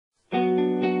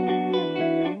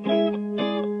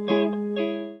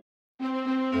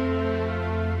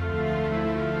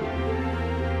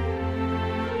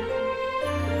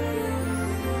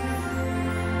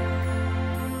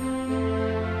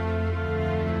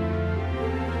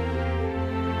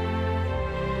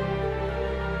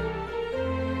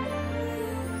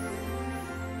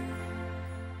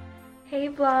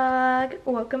vlog.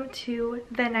 Welcome to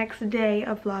the next day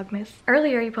of Vlogmas.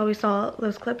 Earlier you probably saw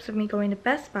those clips of me going to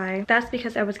Best Buy. That's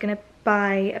because I was gonna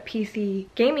buy a PC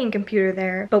gaming computer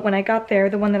there, but when I got there,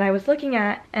 the one that I was looking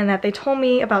at and that they told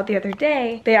me about the other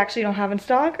day, they actually don't have in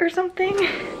stock or something.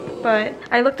 But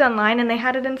I looked online and they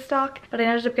had it in stock, but I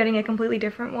ended up getting a completely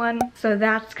different one. So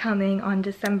that's coming on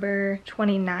December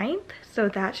 29th. So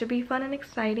that should be fun and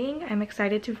exciting. I'm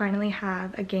excited to finally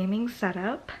have a gaming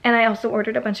setup. And I also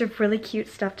ordered a bunch of really cute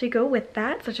stuff to go with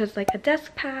that, such as like a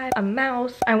desk pad, a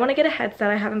mouse. I want to get a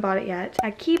headset, I haven't bought it yet,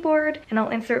 a keyboard, and I'll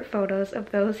insert photos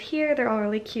of those here. They're all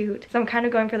really cute. So I'm kind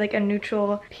of going for like a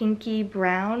neutral pinky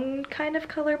brown kind of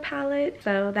color palette.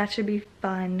 So that should be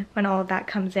fun when all of that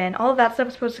comes in. All of that stuff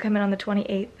is supposed to come in on the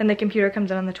 28th and the computer comes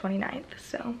in on the 29th.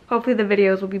 So hopefully the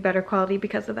videos will be better quality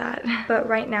because of that. But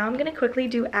right now I'm gonna quickly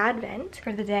do Advent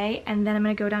for the day, and then I'm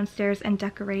gonna go downstairs and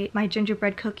decorate my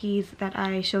gingerbread cookies that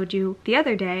I showed you the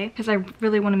other day because I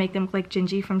really want to make them look like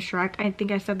Gingy from Shrek. I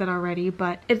think I said that already,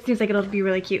 but it seems like it'll be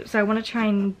really cute. So I want to try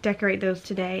and decorate those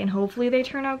today and hopefully they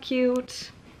turn out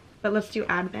cute. But let's do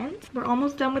Advent. We're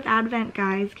almost done with Advent,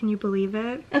 guys. Can you believe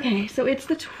it? Okay, so it's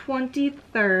the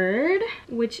 23rd,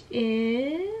 which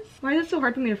is... Why is it so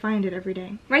hard for me to find it every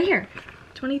day? Right here.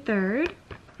 23rd.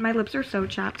 My lips are so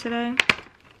chapped today.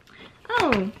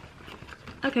 Oh.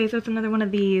 Okay, so it's another one of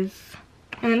these.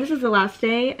 And then this is the last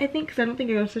day, I think, because I don't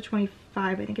think it goes to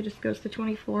 25. I think it just goes to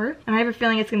 24. And I have a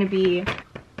feeling it's going to be...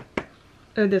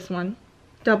 Oh, this one.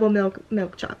 Double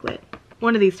milk chocolate.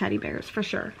 One of these teddy bears, for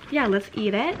sure. Yeah, let's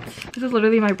eat it. This is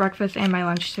literally my breakfast and my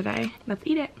lunch today. Let's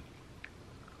eat it.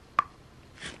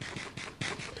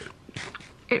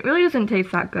 It really doesn't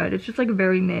taste that good. It's just like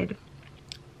very mid.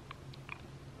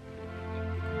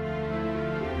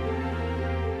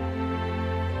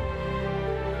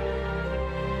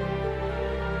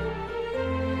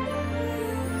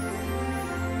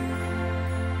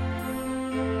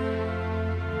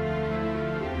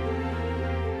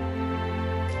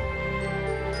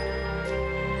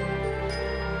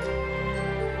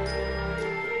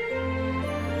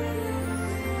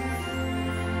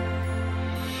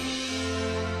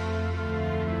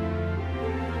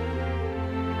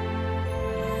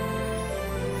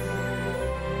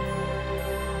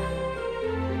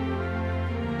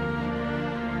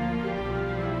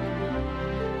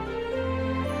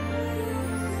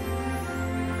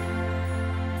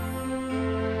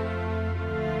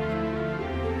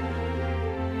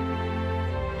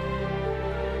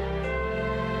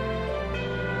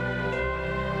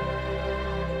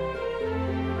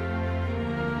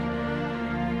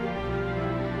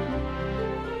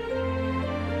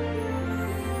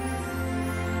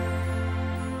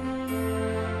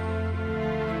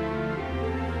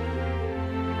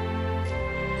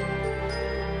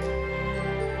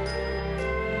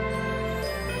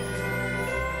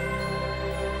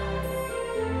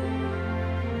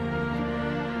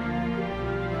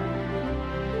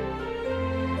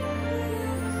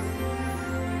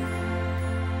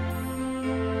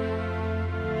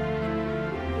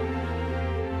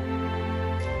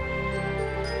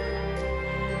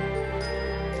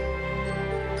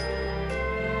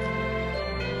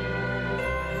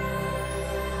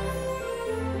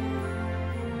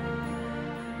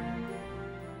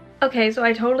 Okay, so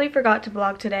I totally forgot to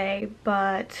vlog today,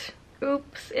 but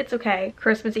oops, it's okay.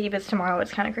 Christmas Eve is tomorrow.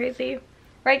 It's kind of crazy.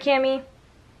 Right, Cammie?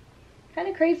 Kind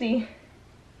of crazy.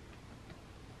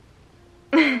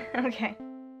 Okay.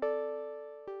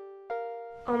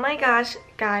 Oh my gosh,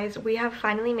 guys, we have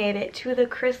finally made it to the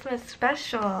Christmas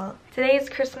special. Today is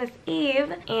Christmas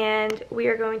Eve, and we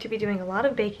are going to be doing a lot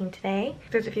of baking today.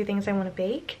 There's a few things I want to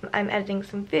bake. I'm editing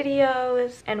some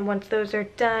videos, and once those are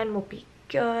done, we'll be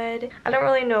good. I don't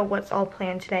really know what's all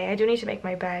planned today. I do need to make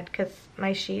my bed because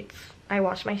my sheets, I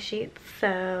wash my sheets,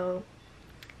 so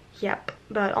yep.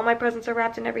 But all my presents are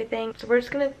wrapped and everything, so we're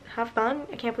just gonna have fun.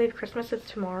 I can't believe Christmas is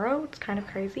tomorrow. It's kind of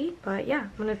crazy, but yeah.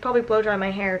 I'm gonna probably blow dry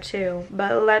my hair too,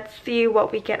 but let's see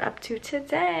what we get up to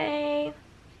today.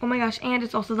 Oh my gosh, and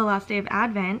it's also the last day of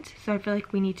Advent, so I feel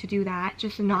like we need to do that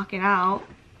just to knock it out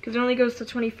because it only goes to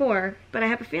 24. But I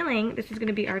have a feeling this is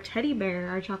gonna be our teddy bear,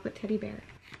 our chocolate teddy bear.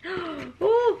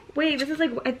 Oh, wait, this is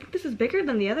like, I think this is bigger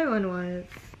than the other one was.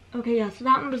 Okay, yeah, so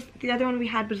that one was, the other one we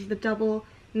had was the double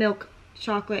milk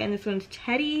chocolate, and this one's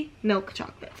teddy milk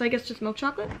chocolate. So I guess just milk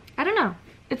chocolate? I don't know.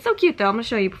 It's so cute though. I'm gonna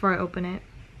show you before I open it.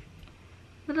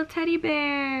 Little teddy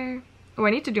bear. Oh,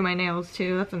 I need to do my nails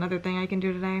too. That's another thing I can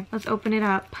do today. Let's open it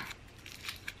up.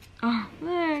 Oh,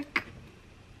 look.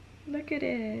 Look at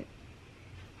it.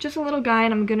 Just a little guy,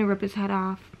 and I'm gonna rip his head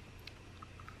off.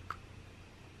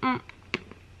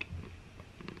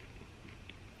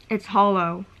 It's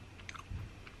hollow.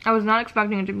 I was not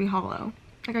expecting it to be hollow.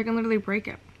 Like, I can literally break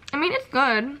it. I mean, it's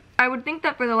good. I would think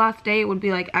that for the last day it would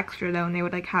be like extra though, and they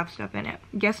would like have stuff in it.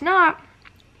 Guess not.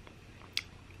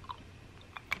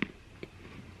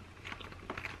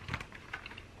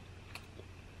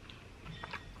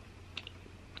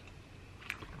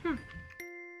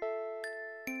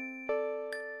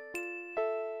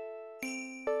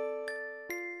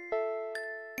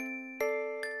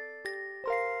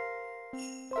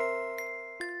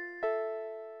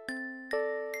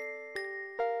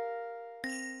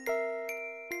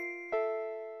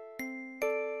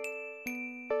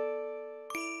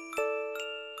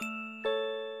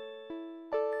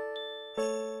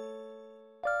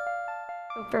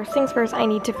 First things first, I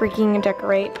need to freaking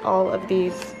decorate all of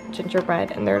these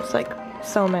gingerbread, and there's like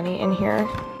so many in here.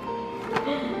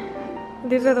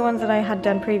 These are the ones that I had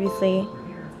done previously,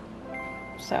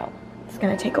 so it's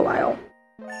gonna take a while.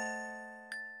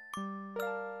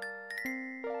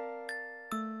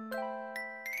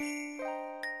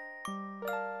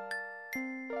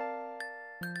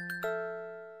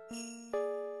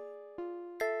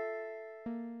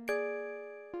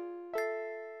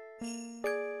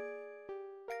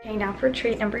 Okay, now for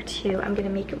treat number 2, I'm gonna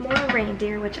make more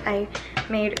reindeer, which I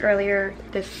made earlier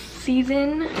this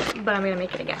season, but I'm gonna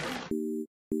make it again.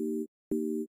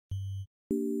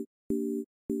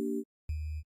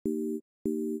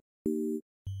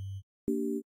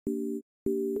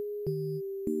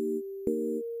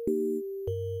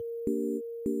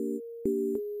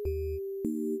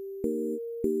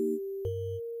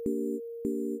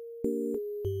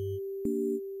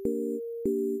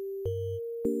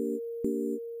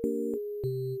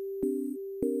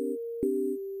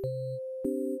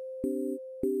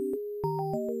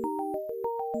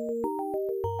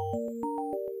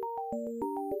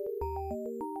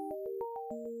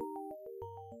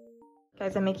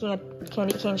 Guys, I'm making a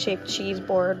candy cane shaped cheese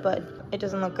board, but it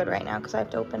doesn't look good right now because I have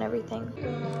to open everything.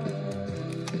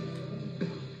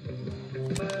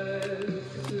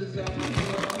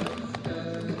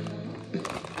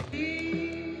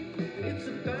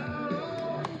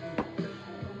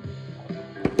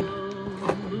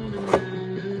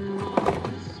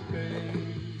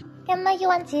 Emma, you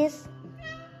want this?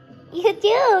 You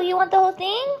do? You want the whole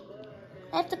thing?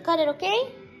 I have to cut it,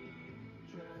 okay?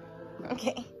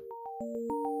 Okay.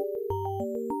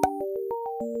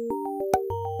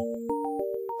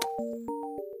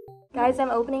 Guys,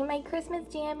 I'm opening my Christmas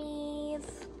jammies.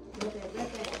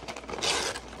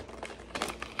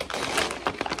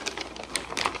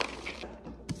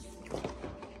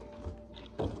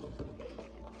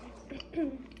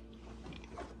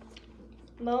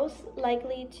 Most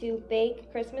likely to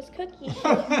bake Christmas cookies.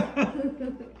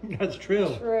 That's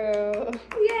true. True.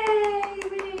 Yay!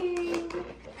 Winning!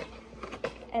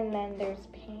 And then there's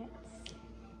pants.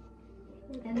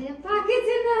 And they have pockets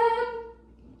in them!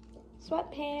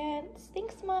 Sweatpants.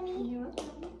 Thanks, Mommy. You're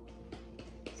welcome.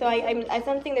 So I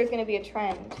something there's gonna be a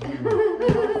trend. I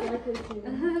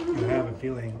have a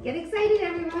feeling. Get excited,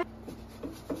 everyone!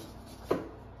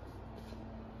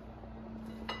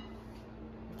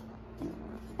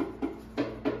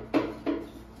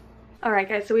 Alright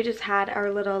guys, so we just had our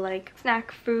little like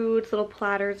snack foods, little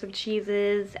platters of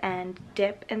cheeses and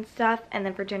dip and stuff, and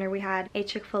then for dinner we had a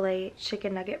Chick-fil-A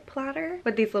chicken nugget platter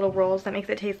with these little rolls that makes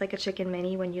it taste like a chicken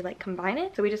mini when you like combine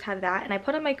it. So we just had that, and I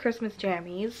put on my Christmas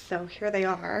jammies, so here they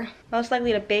are. Most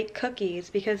likely to bake cookies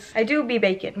because I do be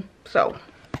baking, so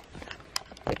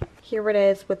here it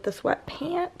is with the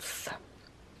sweatpants.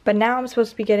 But now I'm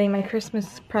supposed to be getting my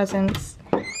Christmas presents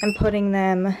and putting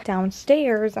them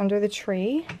downstairs under the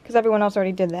tree because everyone else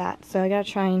already did that. So I gotta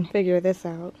try and figure this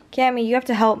out. Cammy, you have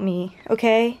to help me,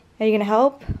 okay? Are you gonna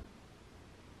help?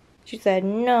 She said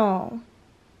no.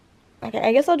 Okay,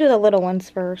 I guess I'll do the little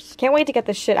ones first. Can't wait to get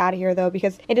this shit out of here though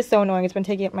because it is so annoying. It's been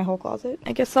taking up my whole closet.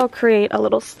 I guess I'll create a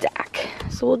little stack.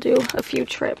 So we'll do a few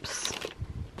trips.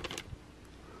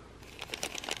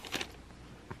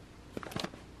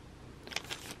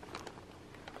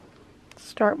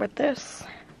 Start with this.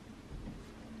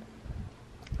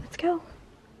 Let's go.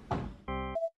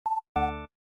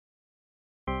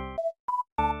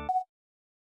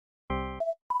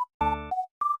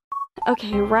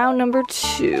 Okay, round number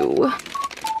 2.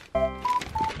 Gotta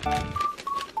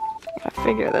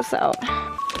figure this out.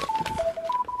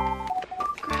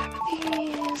 Grab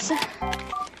these.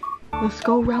 Let's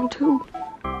go round 2.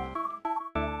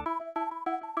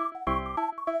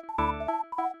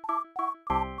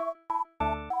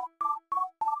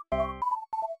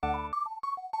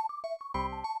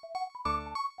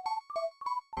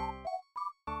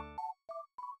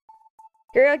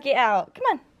 Girl, get out. Come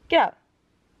on, get out.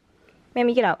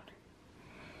 Mammy, get out.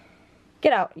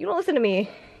 Get out. You don't listen to me.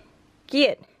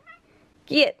 Get.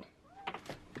 Get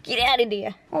out of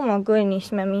there. Oh my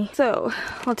goodness, mommy. So,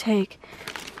 I'll take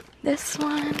this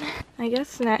one. I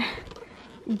guess not.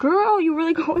 Girl, you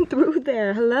really going through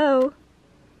there. Hello?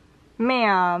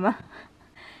 Ma'am.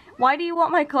 Why do you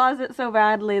want my closet so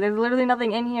badly? There's literally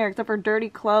nothing in here except for dirty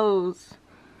clothes.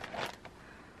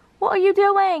 What are you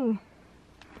doing?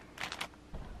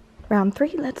 Round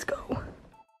 3, let's go.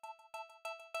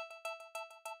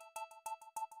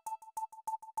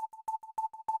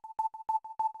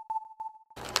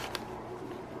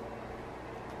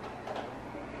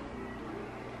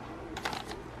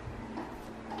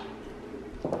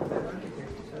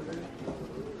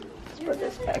 Let's put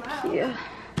this back here.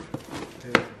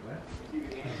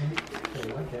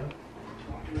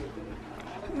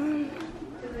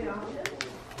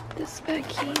 This back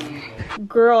here.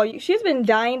 Girl, she's been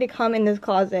dying to come in this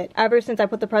closet ever since I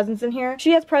put the presents in here.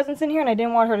 She has presents in here and I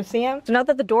didn't want her to see them. So now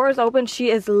that the door is open, she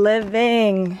is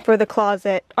living for the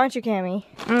closet. Aren't you, Cammie?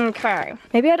 Okay.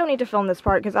 Maybe I don't need to film this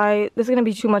part because this is gonna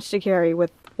be too much to carry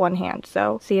with one hand.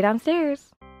 So see you downstairs.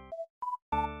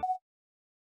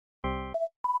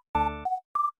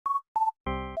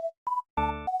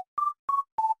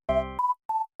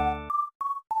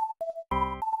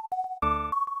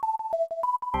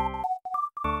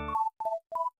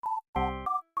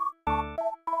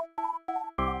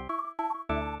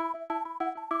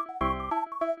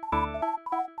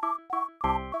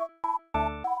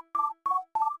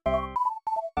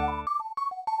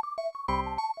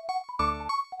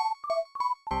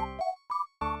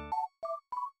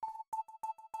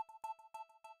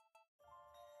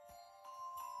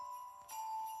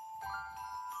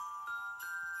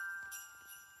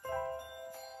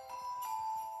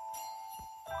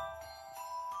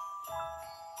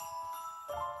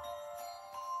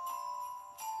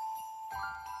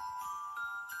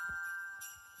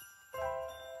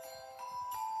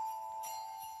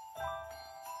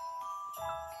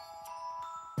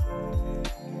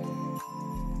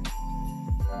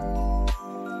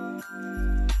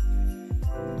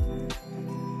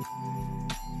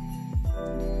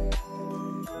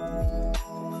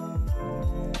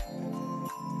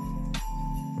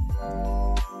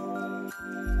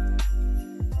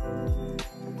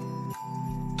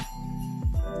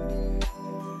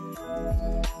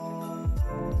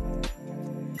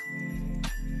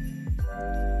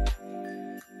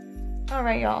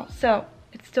 Alright, y'all, so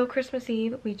it's still Christmas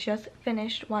Eve. We just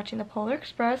finished watching The Polar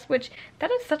Express, which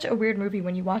that is such a weird movie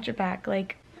when you watch it back.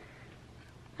 Like,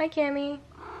 hi, Cammie.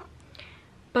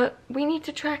 But we need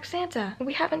to track Santa.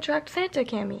 We haven't tracked Santa,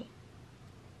 Cammie.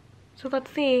 So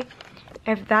let's see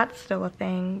if that's still a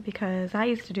thing, because I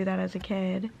used to do that as a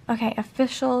kid. Okay,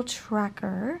 official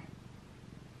tracker.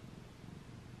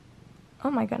 Oh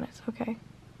my goodness, okay.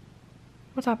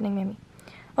 What's happening, Mammy?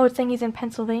 Oh, it's saying he's in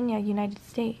Pennsylvania, United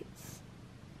States.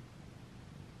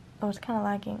 Oh, it's kind of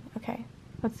lagging. Okay.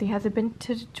 Let's see. Has it been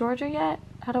to Georgia yet?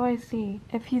 How do I see?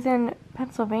 If he's in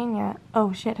Pennsylvania...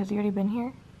 Oh, shit. Has he already been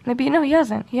here? Maybe... No, he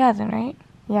hasn't. He hasn't, right?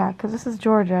 Yeah, because this is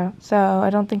Georgia. So,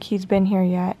 I don't think he's been here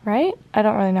yet, right? I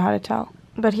don't really know how to tell.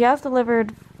 But he has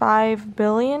delivered 5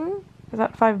 billion? Is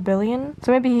that 5 billion?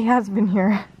 So, maybe he has been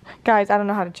here. Guys, I don't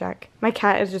know how to check. My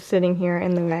cat is just sitting here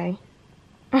in the way.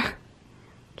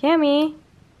 Cammie, are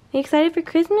you excited for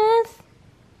Christmas?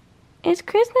 It's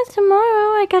Christmas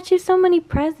tomorrow. I got you so many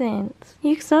presents.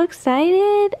 You so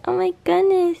excited? Oh my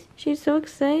goodness. She's so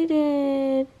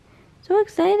excited. So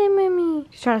excited, Mommy.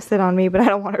 She's trying to sit on me, but I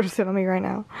don't want her to sit on me right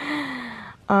now.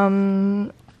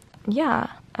 Yeah.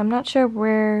 I'm not sure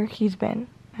where he's been.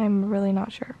 I'm really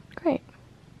not sure. Great.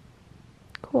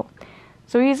 Cool.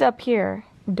 So he's up here.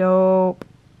 Dope.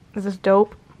 Is this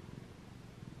dope?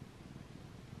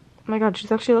 Oh my god,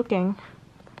 she's actually looking.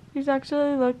 She's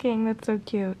actually looking. That's so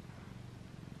cute.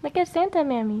 Look at Santa,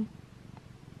 Mammy.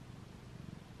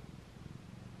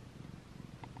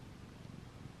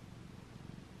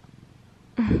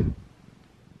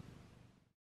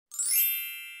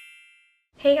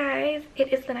 Hey guys,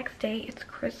 it is the next day. It's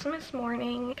Christmas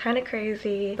morning. Kind of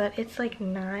crazy, but it's like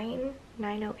 9:08 a.m.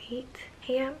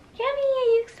 Yummy, are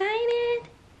you excited?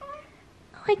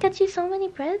 Oh, I got you so many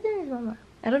presents, Mama.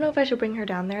 I don't know if I should bring her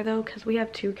down there though, because we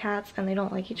have 2 cats and they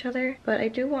don't like each other. But I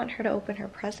do want her to open her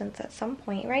presents at some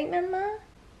point. Right, Mama?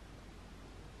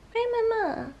 Right,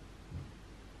 Mama?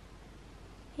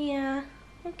 Yeah,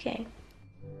 okay.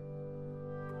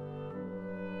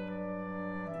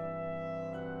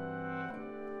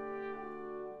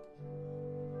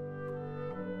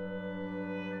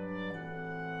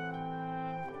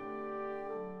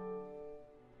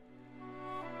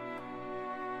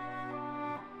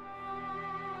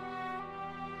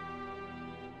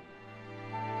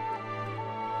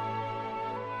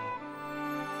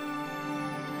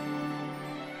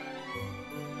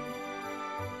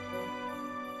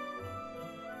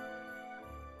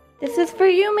 This is for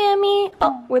you, Mammy.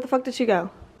 Oh, where the fuck did she go?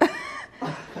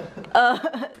 I'll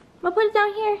put it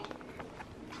down here.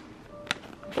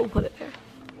 We'll put it there.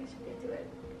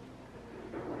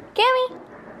 Cammy.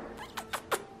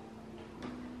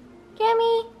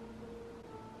 Cammy.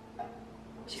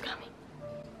 She's coming.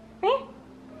 Right?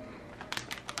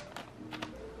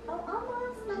 Oh,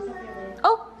 almost, Mama.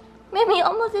 Oh, Mammy,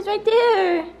 almost is right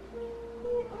there. Oh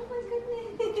my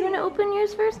goodness. Do you want to open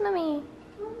yours first, Mammy?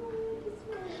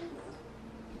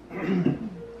 Do you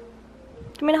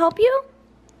want me to help you?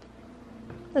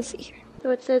 Let's see here. So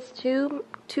it says to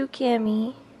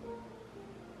Cammy.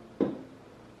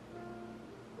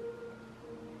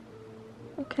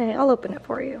 Okay, I'll open it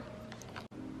for you.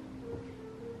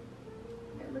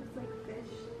 It looks like fish.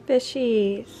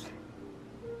 Fishies.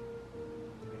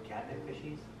 Catnip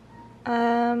fishies?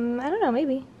 I don't know,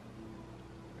 maybe.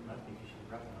 There must be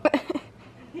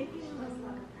fishies.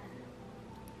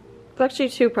 There's actually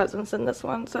 2 presents in this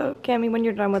one, so Cammy, when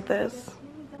you're done with this.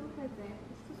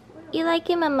 You like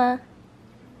it, Mama?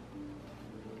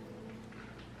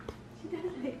 She does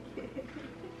like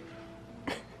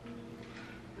it.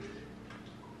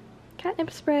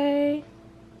 Catnip spray.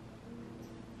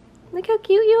 Look how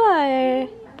cute you are.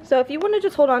 So if you want to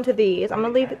just hold on to these, I'm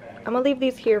gonna leave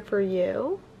these here for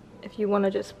you. If you want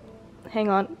to just hang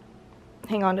on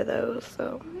to those.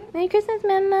 So Merry Christmas,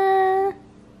 Mama.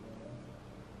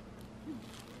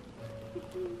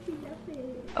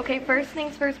 Okay, first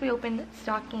things first, we opened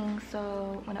stockings,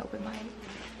 so I'm gonna open mine.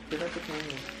 Who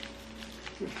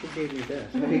gave you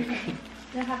this?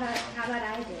 No, how about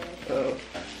I did? Oh.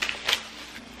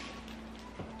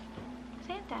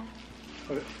 Santa.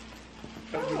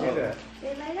 How did you do that?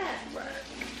 They light up.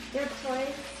 They're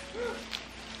toys.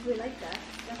 We like that.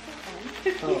 That's so fun.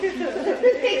 Oh.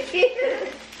 Thank you.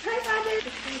 Hi, Father.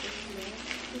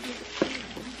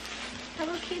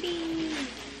 Hello, kitty.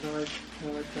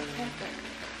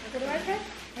 Is it right here?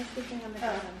 I'm speaking on the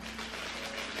bottom.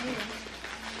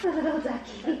 Little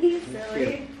ducky.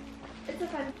 Silly. It's a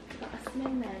fun. I got a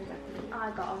snowman ducky. Oh,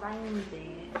 I got a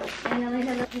reindeer. And then I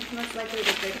know he's most likely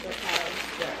the big child.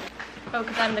 So Oh,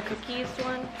 because I'm the cookies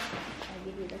one? I'll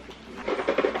give you the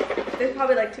cookies. There's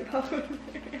probably like 2 pops.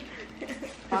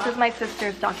 This is my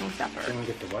sister's stocking stuffer. Someone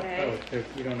get the what? Okay. Oh,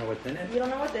 you don't know what's in it? You don't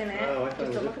know what's in it. Oh, I thought it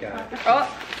was this guy. Oh!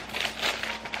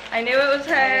 I knew it was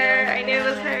her. I knew it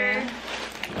was her.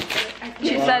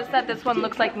 She says that this one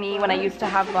looks like me when I used to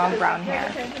have long brown hair.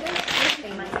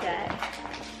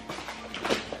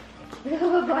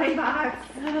 Little blind box.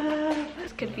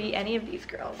 This could be any of these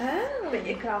girls. Oh. But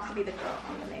it could also be the girl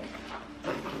on the name.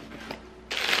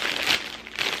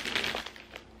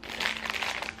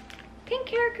 Pink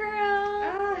hair girl.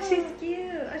 Oh, she's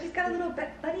cute. Oh, she's got a little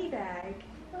bunny bag.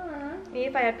 Aww. Me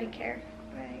if I had pink hair.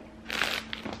 Right.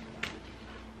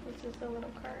 This is the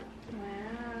little card.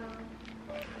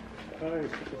 Wow. Oh,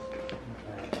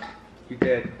 you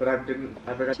did, but I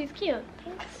forgot. She's cute.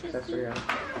 Thanks, Accessory on.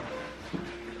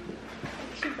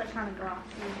 She's like kind of glossy.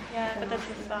 Yeah, but that's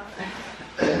just soft.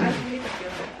 I really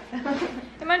feel that. It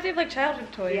reminds me of like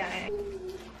childhood toys. Yeah.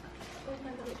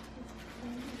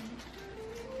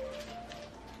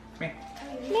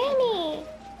 Nanny.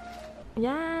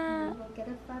 Yeah. We'll get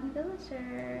a fun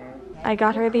villager. I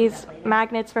got her these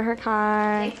magnets for her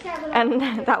car, and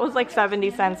that was like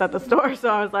 70 cents at the store. So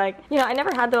I was like, you know, I never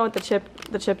had the one with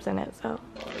the chips in it. So.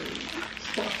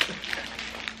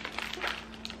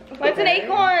 What's an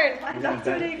acorn? That's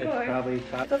an It's acorn. probably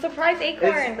It's a surprise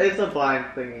acorn. It's a blind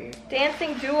thingy.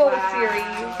 Dancing duo Wow.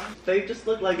 series. They just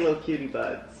look like little cutie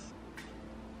buds.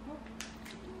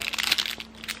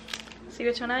 See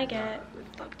which one I get. What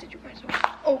the fuck did you guys want?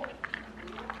 Oh,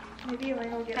 Maybe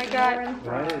Elaine will get I more got- in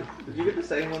Why front. Did you get the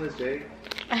same one as Jake?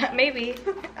 maybe.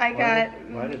 I got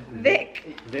Why did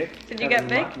Vic. Vic? Did you have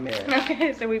get a Vic? mock-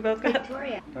 Okay, so we both got.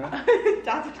 Victoria. Huh?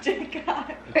 That's what Jake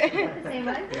got. Thank Same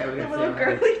one? Yeah, we The got little same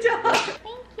girly dog.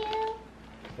 Thank you.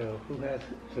 So who has,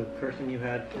 so the person you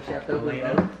had, have to open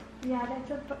Elena? Yeah,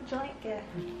 that's a joint gift.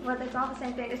 Well, it's all the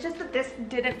same thing. It's just that this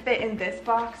didn't fit in this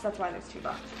box. That's why there's 2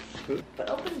 boxes. Who? But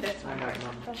open this one. I have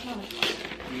Mom. That's not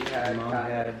You had Mom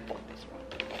had,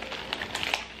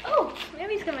 Oh,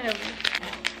 Mammy's coming over.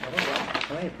 I don't know,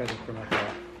 plenty of presents for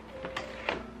myself.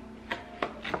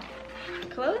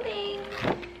 Clothing.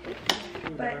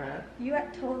 But you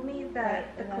had told me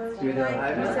that the clothes You you know, like, I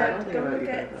you don't said think go about look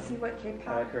either at, of them. see what I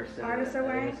K-pop like her singing. artists are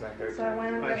wearing. It's my favorite. So I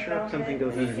went on I'm the sure something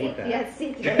goes underneath that. Yeah,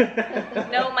 see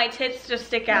through. No, my tits just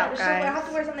stick out, I have guys.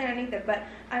 to wear something underneath it, but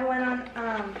I went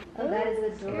on Oh, that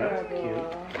is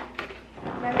adorable.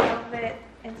 my outfit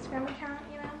Instagram account,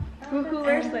 you know. Who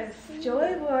wears And this?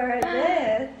 Joy wore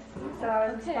this, so I was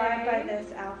Okay. inspired by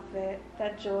this outfit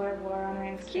that Joy wore on her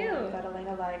Instagram Cute. that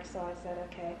Elena liked, so I said,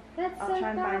 okay, That's I'll so try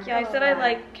and fun. find Yeah, I said I that.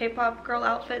 like K-pop girl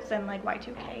outfits and like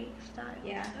Y2K style.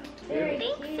 Yeah. Very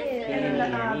Thanks, cute. And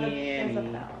then there's a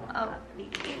bell. Oh.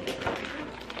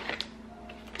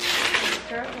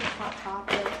 Skirt was hot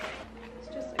topic.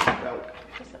 It's just a Belt.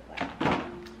 just a belt.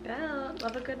 Belt.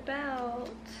 Love a good belt.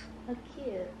 How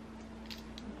cute.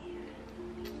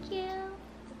 Thank you.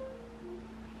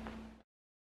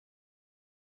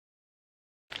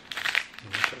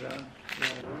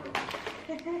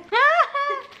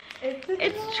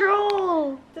 It's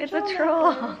troll. It's a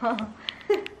troll.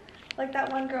 Like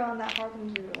that one girl on that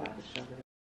Harbinger watch.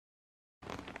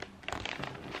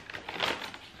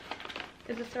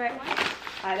 Is this the right one?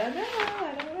 I don't know.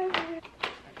 I don't remember.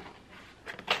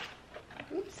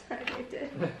 Oops, I did.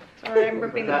 Sorry, I'm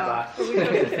ripping it That off. box. Are we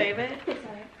supposed to save it?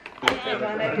 Sorry. Save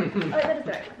on it. Oh, that is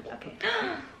the right one. Okay.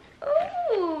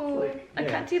 Ooh, a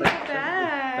cunty little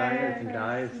bag. Diners and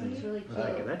dies and It's really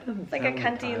like, cute. that doesn't Like a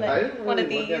sound cunty, fun. like- I didn't One of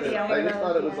really look at these, it. yeah, I just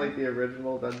thought it was yeah. like the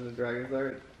original Dungeons and Dragons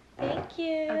art. Thank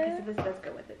you. Okay, so this does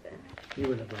go with it then. You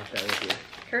wouldn't have brought that with you.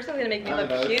 Kirsten's gonna make me I look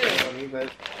don't know, cute. it's funny,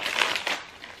 but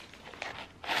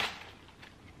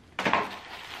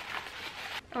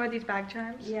Oh, are these bag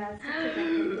charms? Yeah, it's just to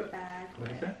decorate the bag.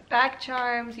 What is that? Bag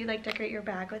charms. You like decorate your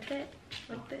bag with it?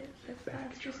 With this stuff?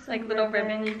 It's just Like some little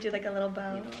ribbon. You do like a little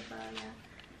bow. Little bow, yeah.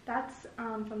 That's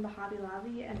from the Hobby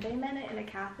Lobby, and they meant it in a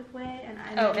Catholic way, and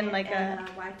I Oh, meant in it like in a-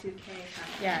 Y2K kind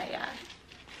of. Yeah, yeah.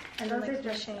 And And those like are the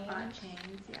just chains.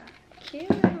 chains, yeah.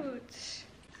 Cute.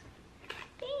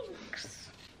 Thanks.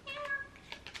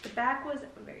 The bag was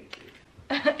very cheap.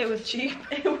 It was cheap.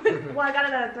 It was, well, I got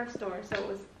it at a thrift store, so it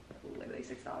was literally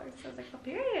 $6. So I was like, oh,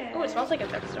 period. Oh, it smells like a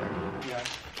thrift store. yeah.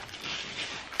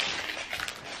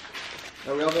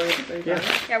 Are we all going at the same Yeah.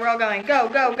 time? Yeah, we're all going. Go,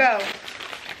 go, go.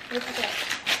 Look at that.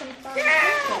 Some fun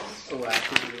Oh,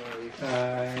 actually, you want to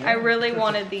leave? I really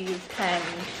wanted these pens.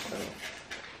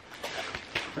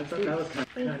 I thought that was kind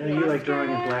of, I know you like drawing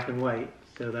in black and white,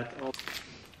 so that's all.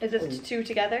 Is this two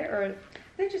together or?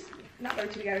 They're just not really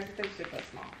together, they're super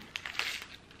small.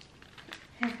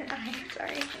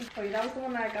 Sorry. Oh, yeah, that was the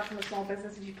one that I got from a small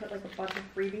business, and you put like a bunch of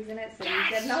freebies in it, so you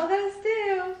said, no, those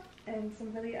too. And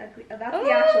some really ugly, oh, that's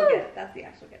the actual gift, that's the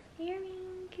actual gift.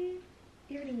 Earring.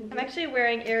 Earring. I'm actually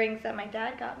wearing earrings that my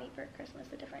dad got me for Christmas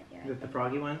a different year. Is it the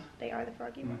froggy ones? They are the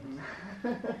froggy ones.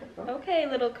 Mhm. Okay,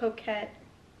 little coquette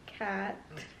cat.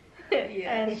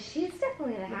 Yeah. And She's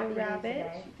definitely in a happy little mood rabbit.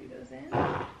 today. She threw those in.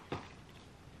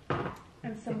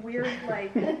 And some weird,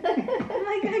 like, oh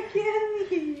my god,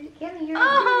 Cammy. Cammy, you're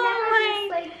Oh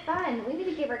never just like fun. We need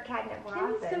to give her catnip more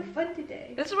Cammy's so often. fun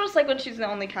today. This is what it's like when she's the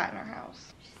only cat in our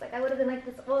house. She's like, I would have been like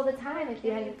this all the time if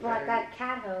you hadn't brought that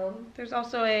cat home. There's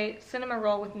also a cinema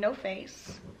roll with no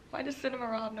face. Why does cinema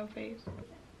roll have no face?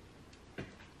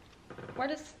 Why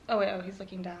does? Oh wait, oh he's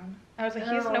looking down. I was like,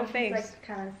 he has no face. He's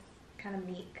like kind of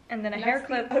meek. And then a And hair that's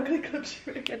clip the ugly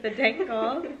couture. with the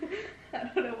dangle. I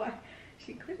don't know why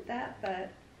she clipped that,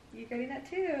 but you're getting that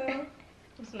too.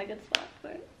 Wasn't a good spot for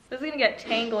it. This is gonna get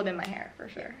tangled in my hair for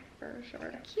sure. For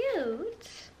sure. Cute.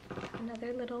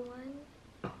 Another little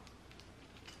one.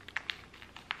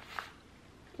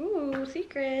 Ooh,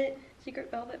 secret.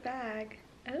 Secret velvet bag.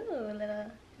 Oh, a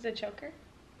little. Is it a choker?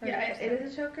 Or Yeah, just it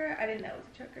is a choker. I didn't know it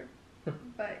was a choker,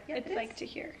 but yeah, It's it like is. to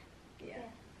here. Yeah.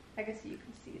 I guess you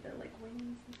can see the like wings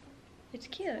and stuff. It's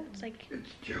cute. It's like It's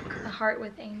Joker. a heart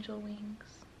with angel wings.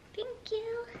 Thank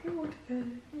you.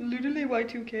 Literally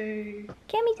Y2K.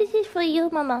 Cammy, this is for you,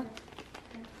 Mama.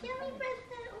 Yummy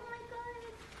present! Oh my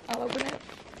god! I'll open it.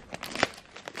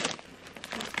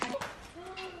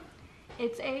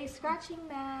 It's a scratching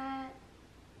mat.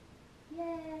 Yay.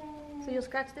 So you'll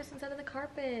scratch this instead of the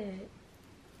carpet.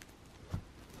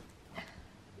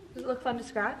 Does it look fun to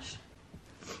scratch?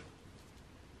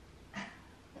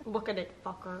 Look at it,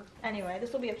 fucker. Anyway,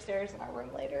 this will be upstairs in our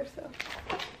room later, so.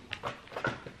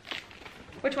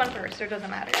 Which one first, or doesn't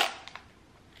matter?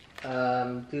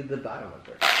 Do the bottom one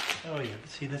first. Oh yeah,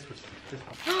 see this was,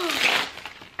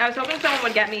 I was hoping someone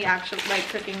would get me actually, like,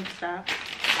 cooking stuff.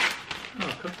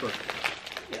 oh, cookbook.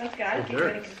 Yeah, that's good. I don't think Desserts.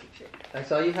 anyone can keep shit. I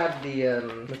saw you had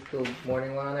the mystical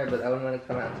morning one on there, but that one wouldn't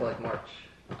come out until like March.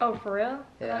 Oh, for real?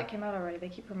 I Yeah. thought it came out already. They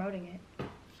keep promoting it.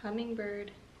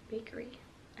 Hummingbird Bakery.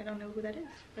 I don't know who that is,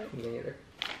 but. Me neither.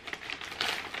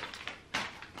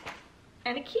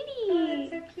 And a kitty! Oh,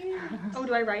 that's so cute. Oh,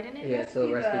 do I write in it? Yeah, so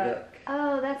the recipe book.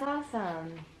 Oh, that's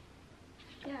awesome.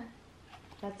 Yeah.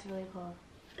 That's really cool.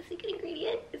 The secret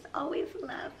ingredient is always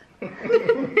love.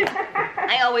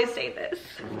 I always say this.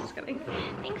 I'm just kidding.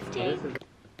 Thanks, Jake.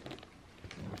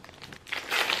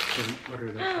 Didn't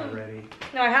order this already.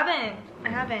 No, I haven't. I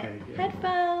haven't. Okay, good.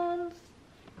 Headphones.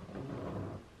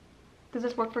 Does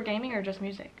this work for gaming or just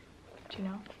music? Do you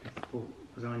know? What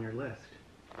was on your list?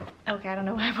 Okay, I don't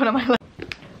know what I put on my list.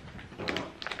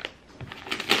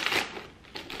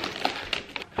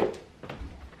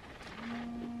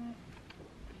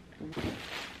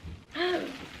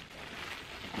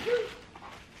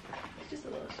 It's just a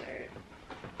little shirt.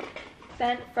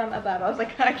 Sent from above. I was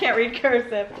like, I can't read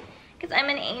cursive. Because I'm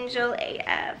an angel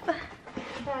AF.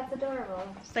 That's adorable.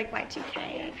 It's like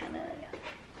Y2K kind of.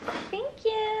 Thank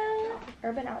you.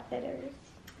 Urban Outfitters.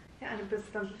 Yeah, and it's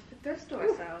from the thrift store,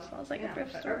 Ooh, so. smells like a yeah,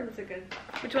 thrift but store. Urban's a good.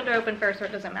 Which one to open first, or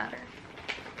it doesn't matter?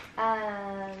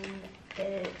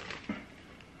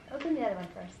 Open the other one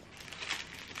first.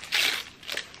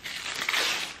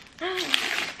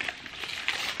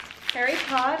 Harry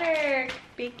Potter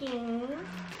baking.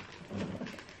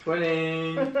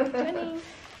 Twinning. Twinning.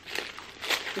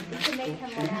 You can make him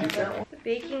one out of it. The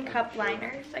baking cup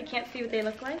liners. I can't see what they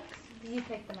look like. You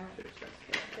pick them out.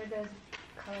 They're those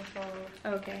colorful.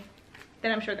 Okay.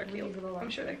 Then I'm sure they're cute. Reusable I'm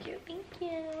ones. sure they're cute. Thank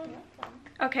you.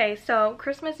 Okay, so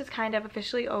Christmas is kind of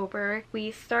officially over. We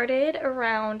started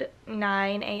around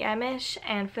 9 a.m.-ish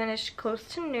and finished close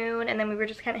to noon, and then we were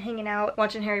just kind of hanging out,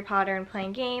 watching Harry Potter and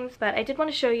playing games. But I did want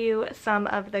to show you some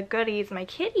of the goodies my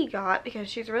kitty got because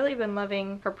she's really been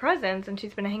loving her presents and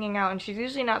she's been hanging out, and she's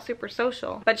usually not super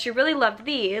social. But she really loved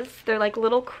these. They're like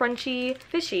little crunchy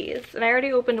fishies, and I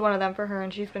already opened one of them for her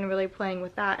and she's been really playing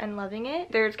with that and loving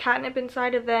it. There's catnip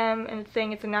inside of them, and it's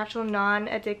saying it's a natural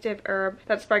non-addictive herb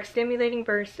that sparks stimulating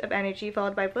bursts of energy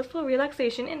followed by blissful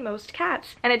relaxation in most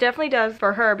cats. And it definitely does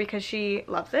for her because she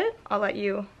loves it. I'll let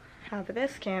you have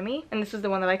this, Cammy. And this is the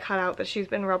one that I cut out that she's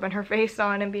been rubbing her face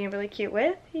on and being really cute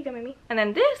with. Here you go, Mimi. And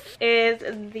then this is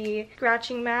the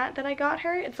scratching mat that I got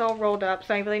her. It's all rolled up,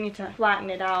 so I really need to flatten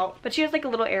it out. But she has like a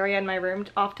little area in my room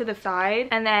off to the side.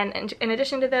 And then in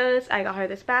addition to those, I got her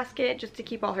this basket just to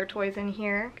keep all her toys in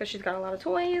here because she's got a lot of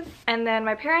toys. And then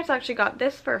my parents actually got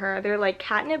this for her. They're like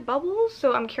catnip bubbles,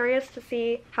 so I'm curious to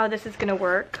see how this is gonna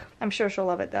work. I'm sure she'll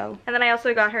love it though. And then I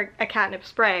also got her a catnip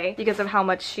spray because of how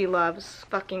much she loves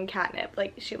fucking catnip.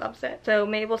 Like, she loves it. So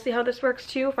maybe we'll see how this works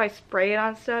too. If I spray it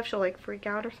on stuff, she'll like freak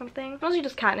out or something. Mostly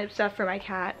just catnip stuff for my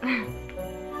cat.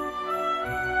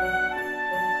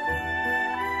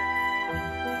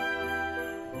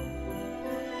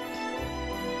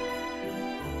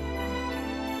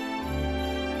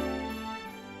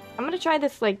 I'm gonna try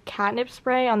this like catnip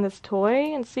spray on this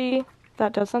toy and see if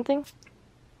that does something.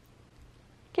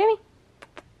 Cammy.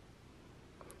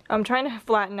 I'm trying to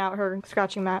flatten out her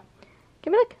scratching mat.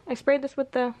 Give me look. I sprayed this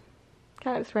with the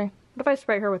catnip spray. What if I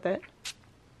spray her with it?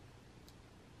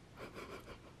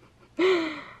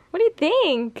 What do you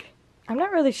think? I'm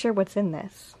not really sure what's in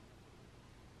this.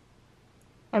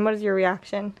 And what is your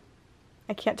reaction?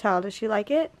 I can't tell. Does she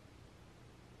like it?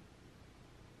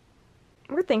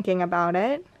 We're thinking about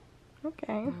it.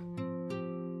 Okay.